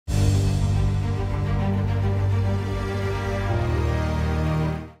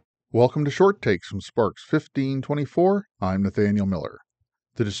Welcome to Short Takes from Sparks 1524. I'm Nathaniel Miller.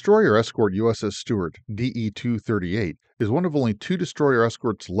 The destroyer escort USS Stewart, DE-238, is one of only two destroyer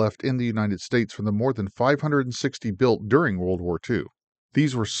escorts left in the United States from the more than 560 built during World War II.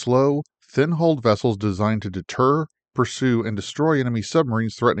 These were slow, thin-hulled vessels designed to deter, pursue, and destroy enemy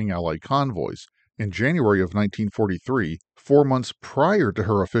submarines threatening Allied convoys. In January of 1943, 4 months prior to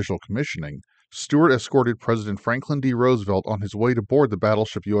her official commissioning, Stewart escorted President Franklin D. Roosevelt on his way to board the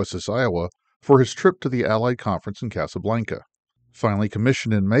battleship USS Iowa for his trip to the Allied conference in Casablanca. Finally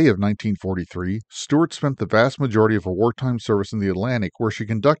commissioned in May of 1943, Stewart spent the vast majority of her wartime service in the Atlantic, where she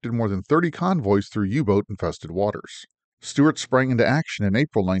conducted more than 30 convoys through U-boat-infested waters. Stewart sprang into action in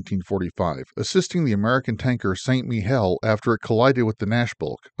April 1945, assisting the American tanker St. Mihiel after it collided with the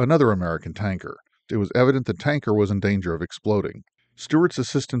Nashbilk, another American tanker. It was evident the tanker was in danger of exploding. Stewart's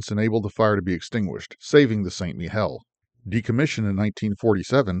assistance enabled the fire to be extinguished, saving the St. Mihiel. Decommissioned in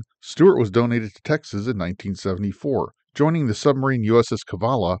 1947, Stewart was donated to Texas in 1974, joining the submarine USS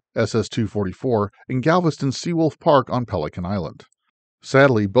Cavala, SS-244, in Galveston Seawolf Park on Pelican Island.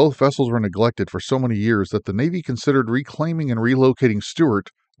 Sadly, both vessels were neglected for so many years that the Navy considered reclaiming and relocating Stewart,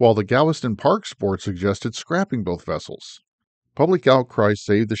 while the Galveston Parks Board suggested scrapping both vessels. Public outcry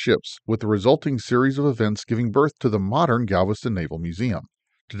saved the ships, with the resulting series of events giving birth to the modern Galveston Naval Museum.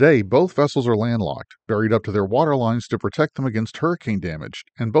 Today, both vessels are landlocked, buried up to their waterlines to protect them against hurricane damage,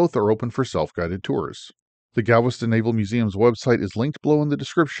 and both are open for self-guided tours. The Galveston Naval Museum's website is linked below in the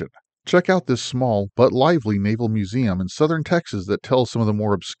description. Check out this small but lively naval museum in southern Texas that tells some of the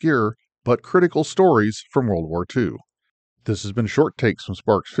more obscure but critical stories from World War II. This has been Short Takes from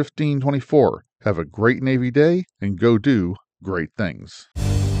Sparks 1524. Have a great Navy day and go do great things.